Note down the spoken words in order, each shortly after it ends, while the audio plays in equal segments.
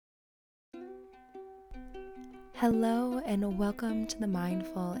Hello, and welcome to the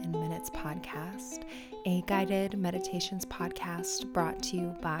Mindful in Minutes podcast, a guided meditations podcast brought to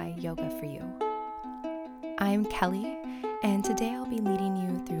you by Yoga for You. I'm Kelly, and today I'll be leading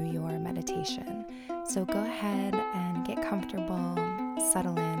you through your meditation. So go ahead and get comfortable,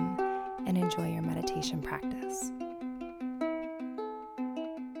 settle in, and enjoy your meditation practice.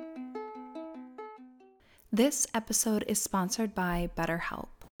 This episode is sponsored by BetterHelp.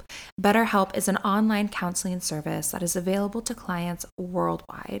 BetterHelp is an online counseling service that is available to clients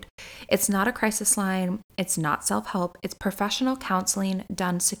worldwide. It's not a crisis line, it's not self-help, it's professional counseling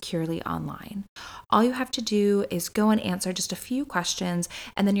done securely online. All you have to do is go and answer just a few questions,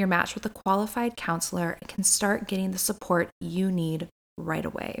 and then you're matched with a qualified counselor and can start getting the support you need right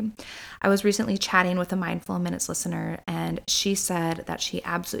away. I was recently chatting with a Mindful in Minutes listener, and she said that she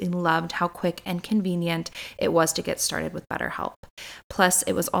absolutely loved how quick and convenient it was to get started with BetterHelp. Plus,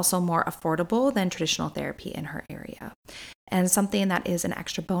 it was also more affordable than traditional therapy in her area. And something that is an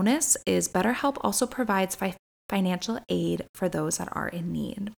extra bonus is BetterHelp also provides financial aid for those that are in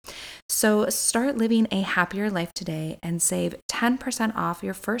need. So start living a happier life today and save 10% off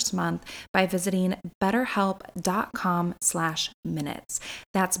your first month by visiting betterhelp.com/minutes.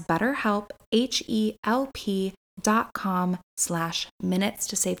 That's BetterHelp, HELP.com/minutes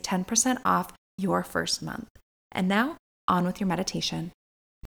to save 10% off your first month. And now, on with your meditation.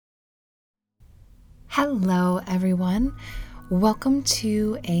 Hello, everyone. Welcome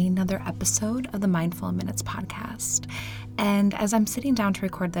to another episode of the Mindful in Minutes podcast. And as I'm sitting down to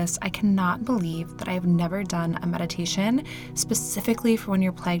record this, I cannot believe that I have never done a meditation specifically for when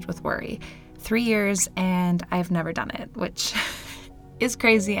you're plagued with worry. 3 years and I've never done it, which is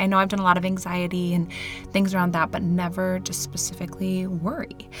crazy. I know I've done a lot of anxiety and things around that, but never just specifically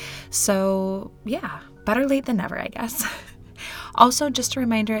worry. So yeah, better late than never, I guess. Also, just a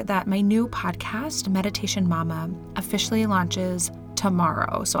reminder that my new podcast, Meditation Mama, officially launches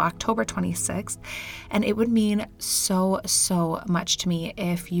tomorrow, so October 26th, and it would mean so much to me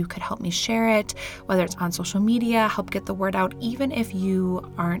if you could help me share it, whether it's on social media, help get the word out, even if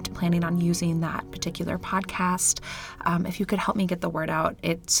you aren't planning on using that particular podcast. If you could help me get the word out,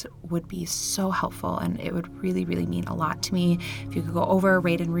 it would be so helpful, and it would really mean a lot to me. If you could go over,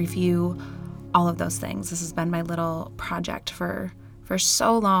 rate, and review, all of those things. This has been my little project for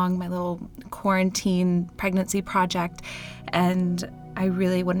so long, my little quarantine pregnancy project, and I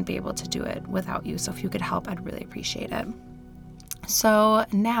really wouldn't be able to do it without you. So if you could help, I'd really appreciate it. So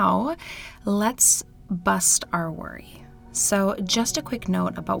now let's bust our worry. So just a quick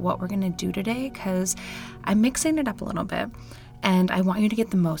note about what we're going to do today, because I'm mixing it up a little bit and I want you to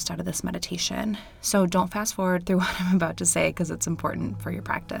get the most out of this meditation. So don't fast forward through what I'm about to say because it's important for your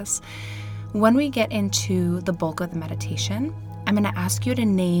practice. When we get into the bulk of the meditation, I'm going to ask you to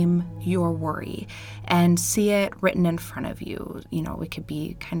name your worry and see it written in front of you. You know, it could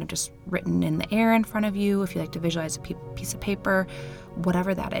be kind of just written in the air in front of you. If you like to visualize a piece of paper,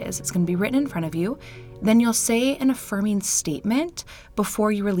 whatever that is, it's going to be written in front of you. Then you'll say an affirming statement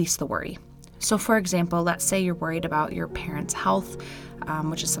before you release the worry. So for example, let's say you're worried about your parents' health,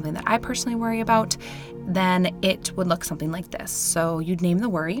 which is something that I personally worry about. Then it would look something like this. So you'd name the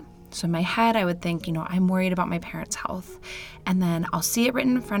worry. So in my head, I would think, I'm worried about my parents' health. And then I'll see it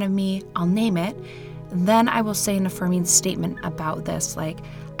written in front of me, I'll name it. Then I will say an affirming statement about this, like,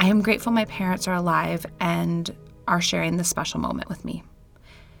 I am grateful my parents are alive and are sharing this special moment with me.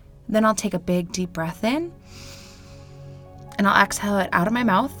 Then I'll take a big, deep breath in, and I'll exhale it out of my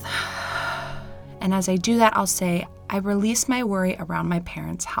mouth. And as I do that, I'll say, I release my worry around my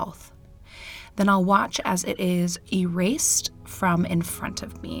parents' health. Then I'll watch as it is erased from in front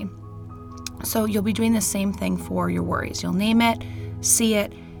of me. So you'll be doing the same thing for your worries. You'll name it, see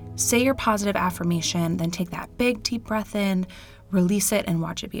it, say your positive affirmation, then take that big deep breath in, release it, and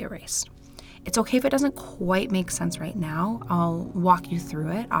watch it be erased. It's okay if it doesn't quite make sense right now. I'll walk you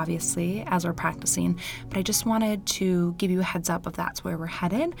through it, obviously, as we're practicing, but I just wanted to give you a heads up if that's where we're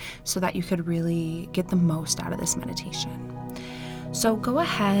headed so that you could really get the most out of this meditation. So go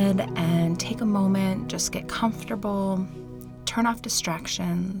ahead and take a moment, just get comfortable, turn off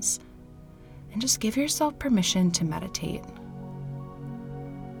distractions, and just give yourself permission to meditate.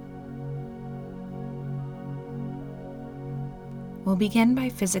 We'll begin by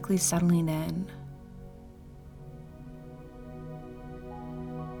physically settling in.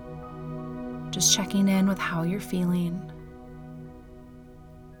 Just checking in with how you're feeling.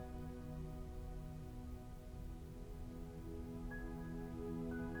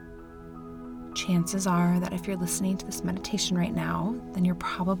 Chances are that if you're listening to this meditation right now, then you're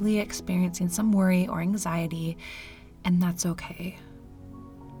probably experiencing some worry or anxiety, and that's okay.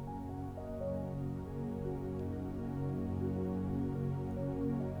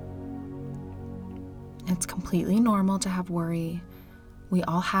 It's completely normal to have worry. We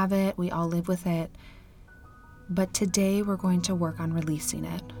all have it, we all live with it. But today we're going to work on releasing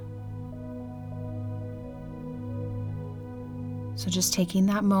it. So just taking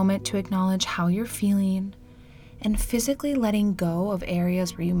that moment to acknowledge how you're feeling and physically letting go of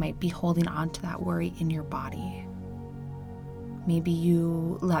areas where you might be holding on to that worry in your body. Maybe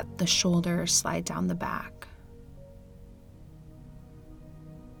you let the shoulders slide down the back.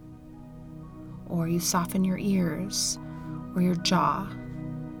 Or you soften your ears or your jaw.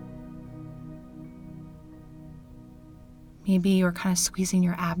 Maybe you're kind of squeezing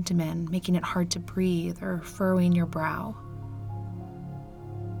your abdomen, making it hard to breathe, or furrowing your brow.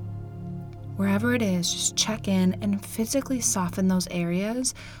 Wherever it is, just check in and physically soften those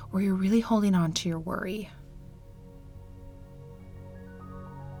areas where you're really holding on to your worry.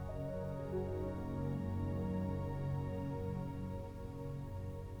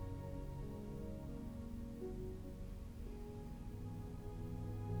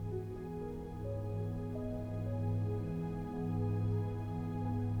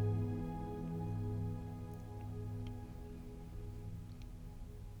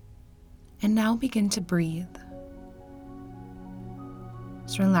 And now begin to breathe.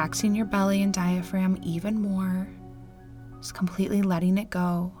 Just relaxing your belly and diaphragm even more. Just completely letting it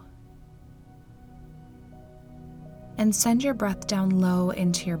go. And send your breath down low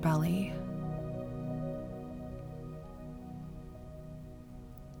into your belly.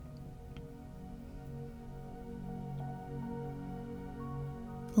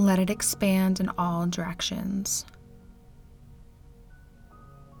 Let it expand in all directions.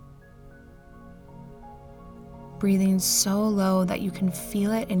 Breathing so low that you can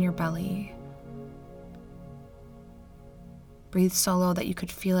feel it in your belly. Breathe so low that you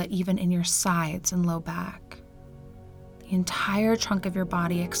could feel it even in your sides and low back. The entire trunk of your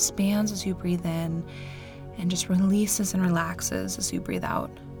body expands as you breathe in and just releases and relaxes as you breathe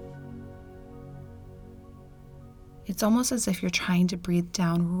out. It's almost as if you're trying to breathe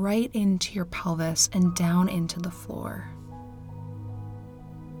down right into your pelvis and down into the floor.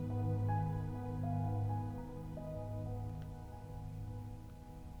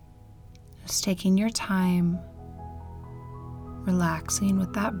 Just taking your time, relaxing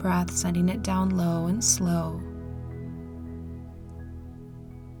with that breath, sending it down low and slow.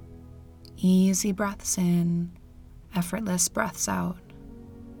 Easy breaths in, effortless breaths out.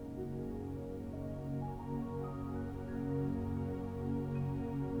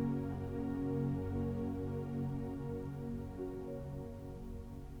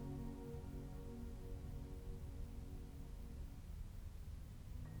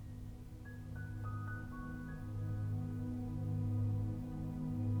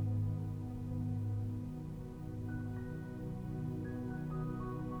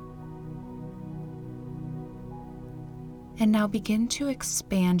 And now begin to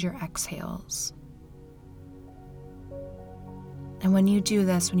expand your exhales. And when you do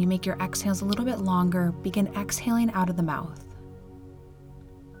this, when you make your exhales a little bit longer, begin exhaling out of the mouth.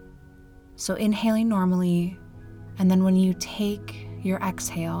 So inhaling normally, and then when you take your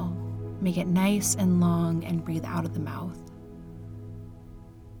exhale, make it nice and long and breathe out of the mouth.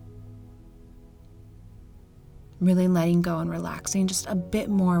 Really letting go and relaxing just a bit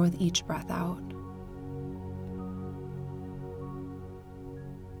more with each breath out.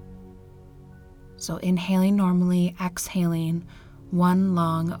 So inhaling normally, exhaling, one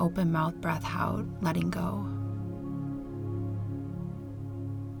long open mouth breath out, letting go.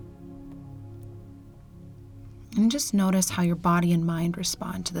 And just notice how your body and mind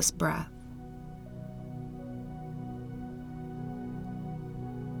respond to this breath.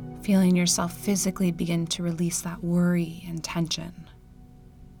 Feeling yourself physically begin to release that worry and tension.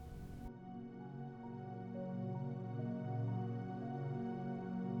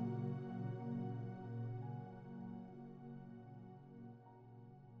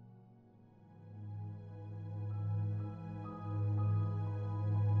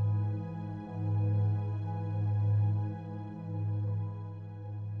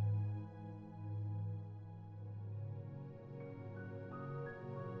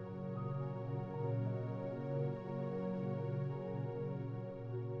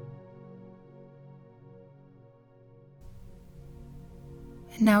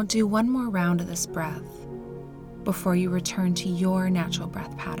 Now do one more round of this breath before you return to your natural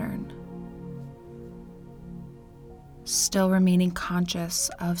breath pattern. Still remaining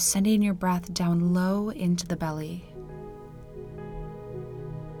conscious of sending your breath down low into the belly.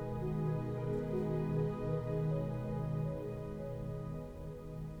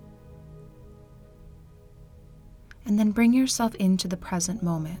 And then bring yourself into the present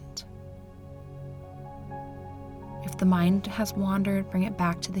moment. the mind has wandered, bring it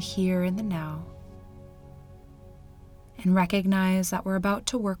back to the here and the now. And recognize that we're about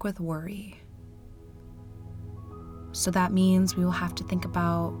to work with worry. So that means we will have to think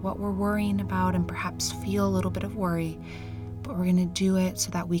about what we're worrying about and perhaps feel a little bit of worry, but we're going to do it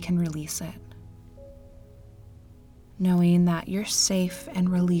so that we can release it. Knowing that you're safe and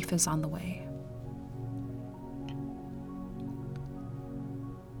relief is on the way.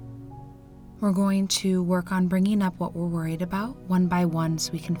 We're going to work on bringing up what we're worried about one by one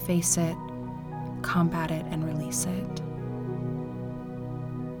so we can face it, combat it, and release it.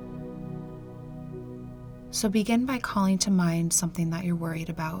 So begin by calling to mind something that you're worried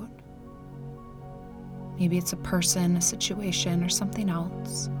about. Maybe it's a person, a situation, or something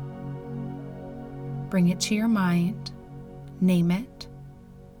else. Bring it to your mind, name it,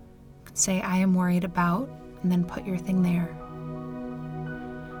 say, I am worried about, and then put your thing there.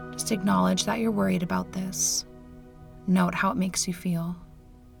 Just acknowledge that you're worried about this. Note how it makes you feel.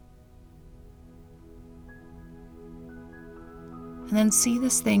 And then see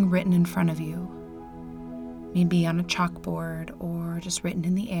this thing written in front of you. Maybe on a chalkboard or just written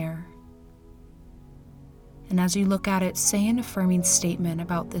in the air. And as you look at it, say an affirming statement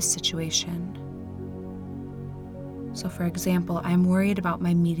about this situation. So for example, I'm worried about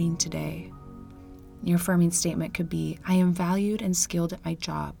my meeting today. Your affirming statement could be, I am valued and skilled at my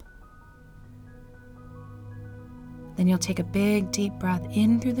job. Then you'll take a big deep breath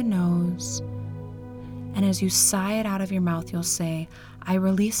in through the nose. And as you sigh it out of your mouth, you'll say, I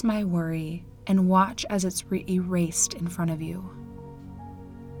release my worry, and watch as it's erased in front of you.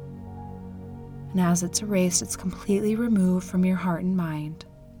 And as it's erased, it's completely removed from your heart and mind.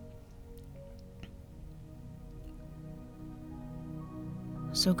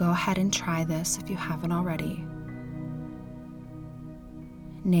 So go ahead and try this if you haven't already.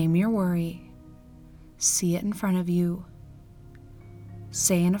 Name your worry, see it in front of you,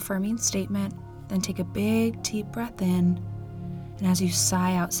 say an affirming statement, then take a big deep breath in. And as you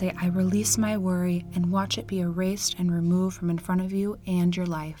sigh out, say, I release my worry, and watch it be erased and removed from in front of you and your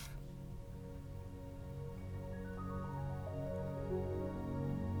life.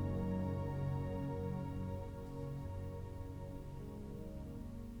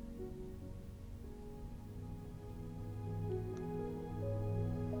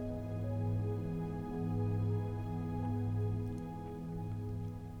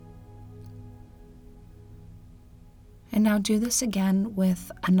 And now do this again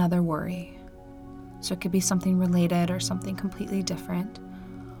with another worry. So it could be something related or something completely different.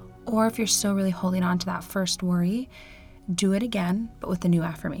 Or if you're still really holding on to that first worry, do it again, but with a new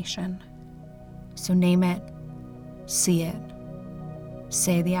affirmation. So name it, see it,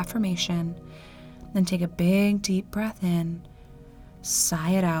 say the affirmation, then take a big deep breath in,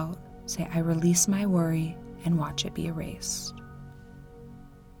 sigh it out, say, I release my worry, and watch it be erased.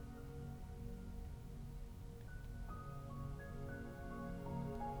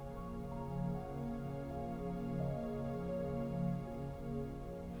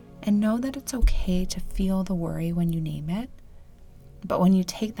 And know that it's okay to feel the worry when you name it. But when you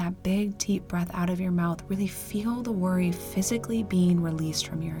take that big, deep breath out of your mouth, really feel the worry physically being released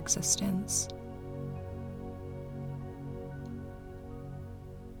from your existence.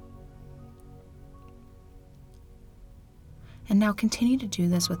 And now continue to do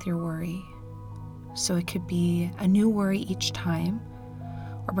this with your worry. So it could be a new worry each time,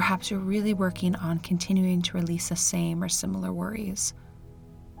 or perhaps you're really working on continuing to release the same or similar worries.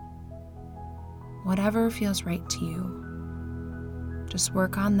 Whatever feels right to you. Just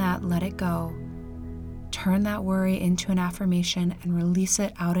work on that, let it go. Turn that worry into an affirmation and release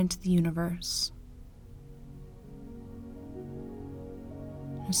it out into the universe.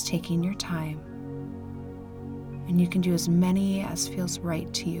 Just taking your time. And you can do as many as feels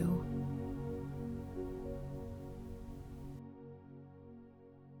right to you.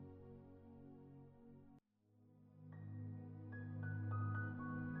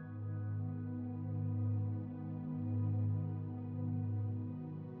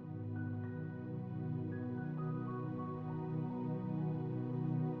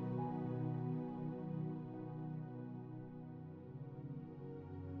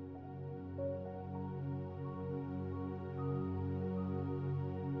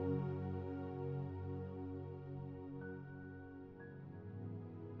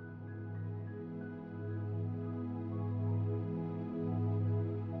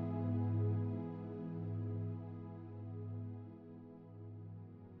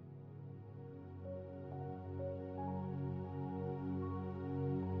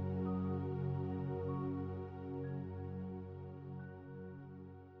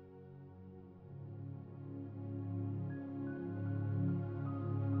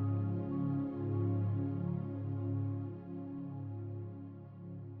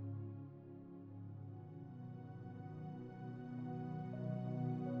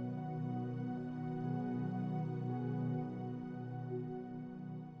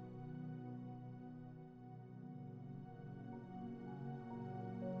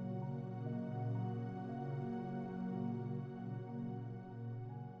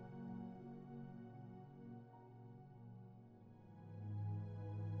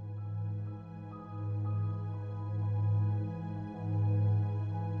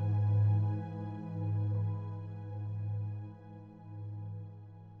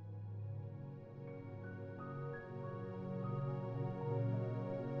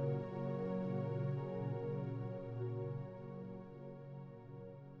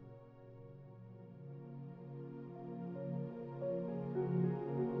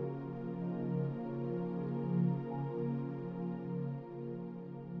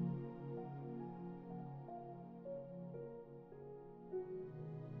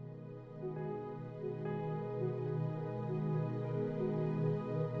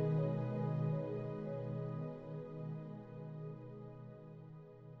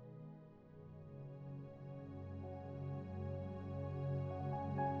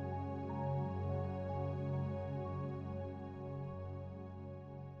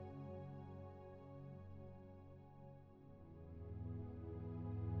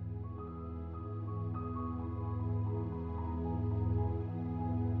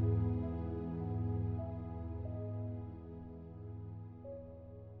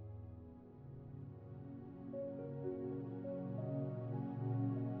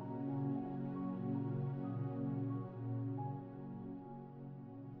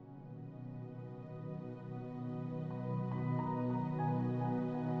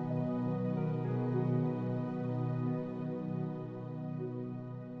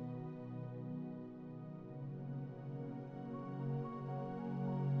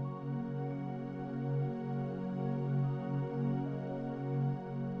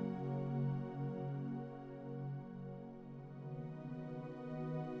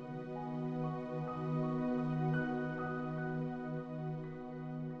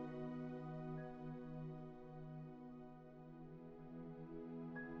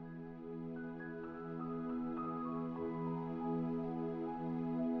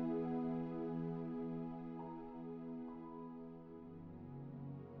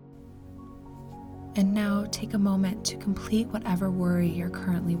 And now take a moment to complete whatever worry you're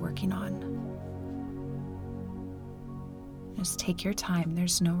currently working on. Just take your time,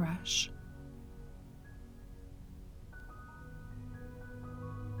 there's no rush.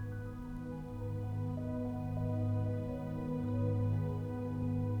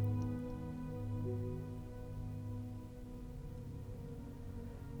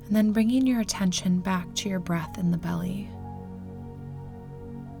 And then bringing your attention back to your breath in the belly.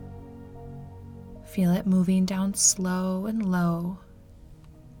 Feel it moving down slow and low.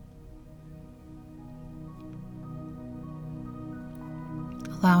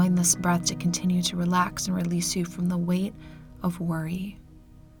 Allowing this breath to continue to relax and release you from the weight of worry.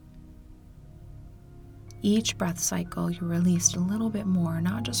 Each breath cycle, you released a little bit more,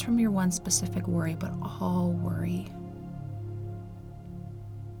 not just from your one specific worry, but all worry.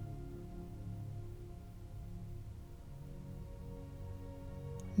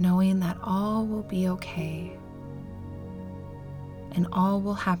 Knowing that all will be okay and all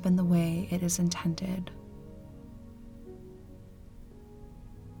will happen the way it is intended.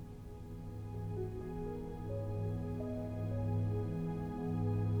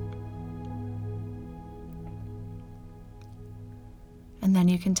 And then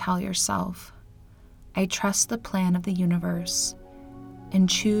you can tell yourself, I trust the plan of the universe and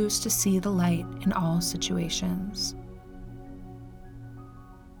choose to see the light in all situations.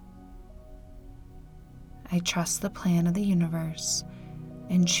 I trust the plan of the universe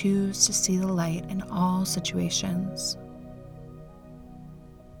and choose to see the light in all situations.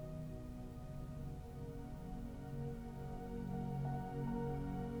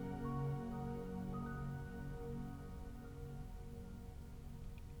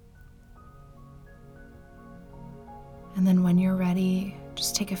 And then when you're ready,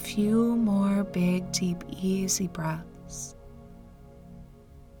 just take a few more big, deep, easy breaths.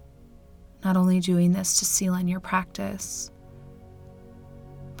 Not only doing this to seal in your practice,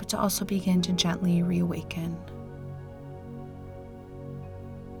 but to also begin to gently reawaken.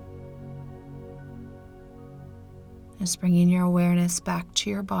 Just bringing your awareness back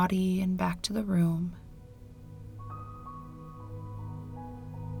to your body and back to the room.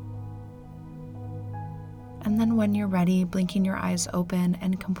 And then when you're ready, blinking your eyes open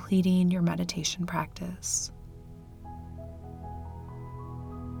and completing your meditation practice.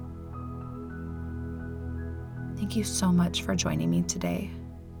 Thank you so much for joining me today.